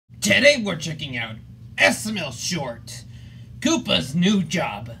Today we're checking out SML short, Koopa's new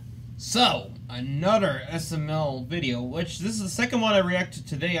job. So, another SML video, which this is the second one I reacted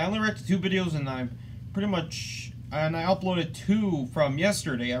today. I only reacted 2 videos and I uploaded 2 from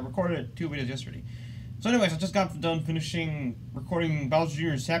yesterday. I recorded 2 videos yesterday. So anyways, I just got done finishing recording Bowser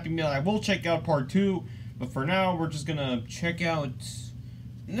Jr.'s Happy Meal. I will check out part 2, but for now we're just gonna check out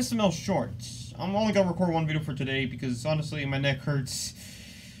an SML short. I'm only gonna record 1 video for today because honestly my neck hurts.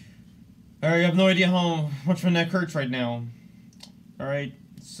 I have no idea how much my neck hurts right now. Alright,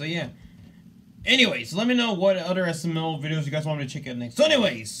 so yeah. Anyways, let me know what other SML videos you guys want me to check out next. So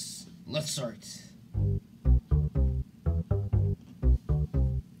anyways, let's start.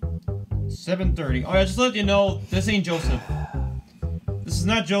 7:30. Oh yeah, just to let you know, this ain't Joseph. This is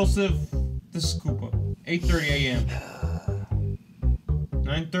not Joseph. This is Koopa. 8:30 a.m.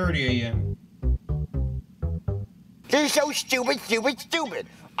 9:30 a.m. This is so stupid.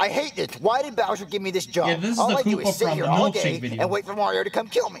 I hate this. Why did Bowser give me this job? Yeah, this is all the I do Koopa is sit from here the all milkshake day video. and wait for Mario to come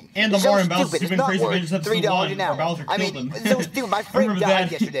kill me. And the It's Mario so Bowser stupid. Stupid It's Crazy not Adventures worth episode $3 1 an where hour. Bowser I killed mean, him. it's so stupid. My friend Remember died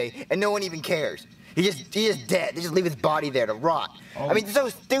that? yesterday, and no one even cares. He's just dead. They just leave his body there to rot. Oh. I mean, it's so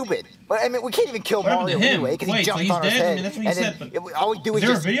stupid. But I mean, we can't even kill What happened Mario to him? anyway because he Wait, so jumped he's on his dead? head. I mean, that's what he and said, then but all we do is is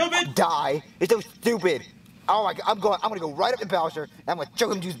there a just video of it? die. It's so stupid. Oh my God, I'm gonna go right up to Bowser and I'm gonna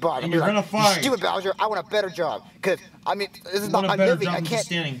choke him to his body. And I'm you're like, gonna fight. "You stupid Bowser, I want a better job." Cause I mean, this is You not want a I'm better living. job I than can't. just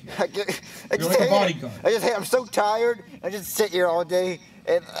standing. I You're just like a hate bodyguard. I'm so tired. I just sit here all day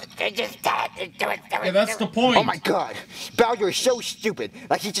and I just Yeah, that's the point. Oh my God, Bowser is so stupid.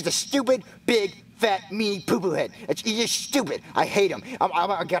 Like he's just a stupid, big, fat, meanie poo-poo head. He's just stupid. I hate him. Oh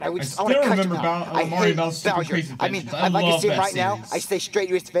my God, I want to still cut him remember out. I Mario hate Bowser's Stupid Bowser. Crazy I mean, Adventures. I I'd like to love see him that right now. series. I say straight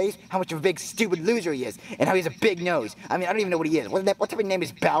to his face how much of a big, stupid loser he is, and how he has a big nose. I mean, I don't even know what he is. What type of name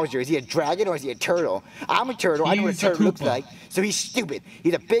is Bowser? Is he a dragon or is he a turtle? I'm a turtle. I know what a He's a turtle looks Koopa. like. So he's stupid.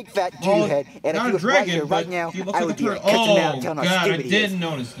 He's a big, fat, Well, doo-doo head. And if not he a was right dragon, here, but right now, he looks I like would a be turtle. catching him out Oh and telling how God, I stupid he is. didn't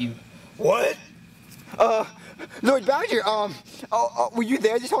notice you. What? Lord Bowser, were you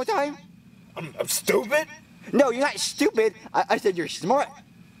there this whole time? I'm stupid? No, you're not stupid. I said you're smart.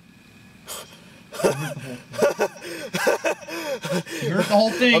 You heard the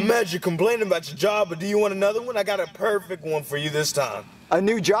whole thing. Imagine complaining about your job, but do you want another one? I got a perfect one for you this time. A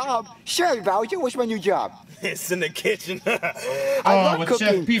new job? Sure, Bowser. What's my new job? It's in the kitchen. I Oh, love with cooking.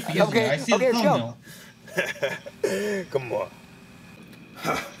 Chef Pee-Pee, isn't it? I see the let's go. thumbnail. Come on.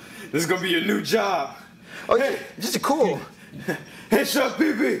 This is gonna be your new job. Oh, yeah, this is cool. Hey, Chef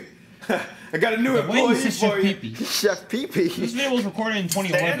Pee-Pee. I got a new The way you employee said for Chef you. Pee-Pee. Chef Pee-Pee. This video was recorded in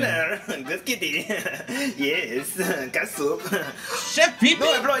 2011. there, good kitty. Yes, got soup. Chef Pee-Pee?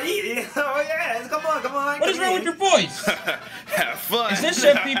 No employee. Oh yes, come on. What is wrong with your voice? Have fun. Is this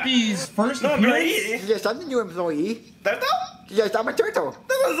Chef Pee-Pee's first No appearance? employee. Yes, I'm the new employee. Turtle? Yes, I'm a turtle.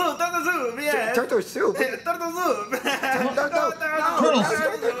 Turtle soup, yes. Turtle soup. Turtle soup. Turtle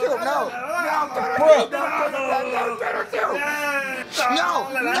soup. No,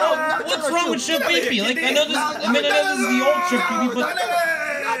 What's wrong with Chef Pee-Pee? Like, I know this is the old Chef Pee-Pee, but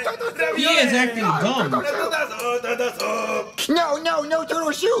he is acting dumb. Turtle soup. No,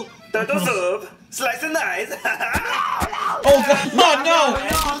 turtle soup. Turtle soup. Slice and dice. Oh God, no!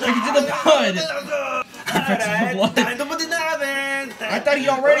 Like it's in the bud. Alright, time to put in the oven. I thought he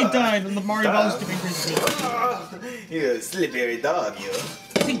already died in the Mario Bowser Stupid Crazy Adventures. You slippery dog, you.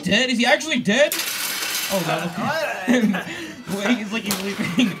 Is he dead? Is he actually dead? Oh God, look at him. Wait, he's like he's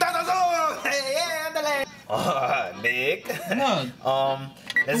leaving. Turtle soup. Yeah, ándale. Oh, Nick. Come on.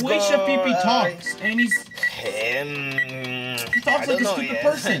 Let's The way go. Chef Pee-Pee talks, and he talks like a stupid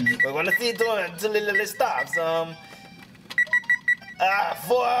person. We're gonna see two little stops.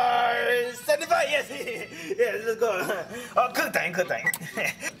 For 75, yes, yes, let's go. Oh, cook time. Bang.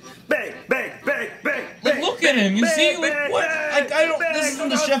 Like, look at him. You see, like, what? Like, I don't. This isn't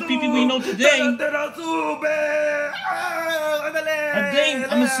the Chef Pee-Pee we know today. I'm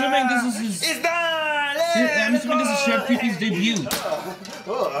assuming this is his. It's done. I'm assuming this is Chef Pee-Pee's debut.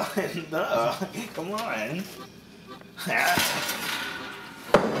 Oh, no, come on. Is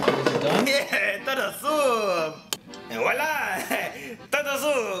it done? Yeah, turtle soup. And voila, turtle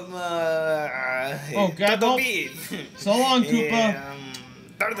soup. Oh God, turtle well, beef. so long, Koopa.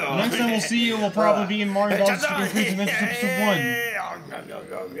 Turtle. Next time we'll see you, we'll probably be in Mario Bowser Stupid Crazy Adventures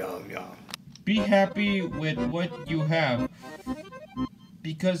Episode 1. Be happy with what you have,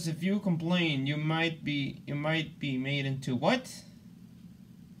 because if you complain, you might be made into what?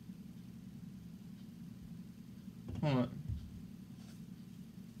 Hold on.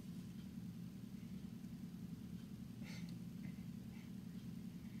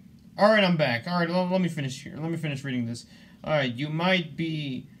 Alright, I'm back. Alright, let me finish here. Let me finish reading this. Alright, you might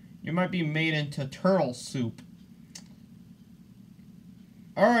be You might be made into turtle soup.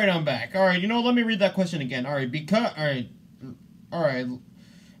 Alright, I'm back. Alright, you know, let me read that question again. Alright, Alright.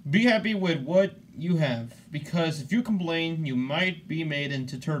 Be happy with what you have, because if you complain, you might be made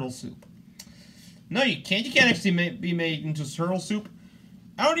into turtle soup. No, you can't. You can't actually be made into turtle soup.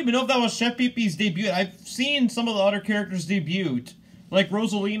 I don't even know if that was Chef Pee-Pee's debut. I've seen some of the other characters debut, like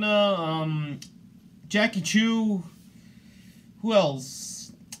Rosalina, Jackie Chu. Who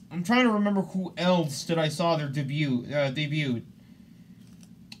else? I'm trying to remember who else that I saw their debut.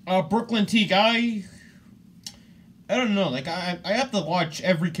 Brooklyn T. Guy. I don't know. Like I have to watch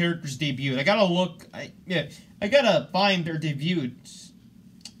every character's debut. I gotta look. I gotta find their debuts.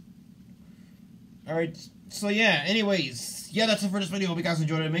 All right. So yeah. Anyways, yeah, that's it for this video. Hope you guys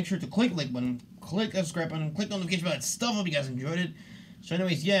enjoyed it. Make sure to click the like button, click the subscribe button, click the notification bell, that stuff. Hope you guys enjoyed it. So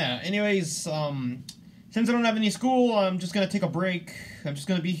anyways, yeah. Anyways, since I don't have any school, I'm just gonna take a break. I'm just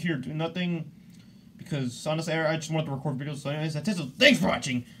gonna be here doing nothing because honestly, I just wanted to record videos. So anyways, that's it. So thanks for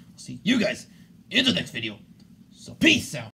watching. I'll see you guys in the next video. So peace out.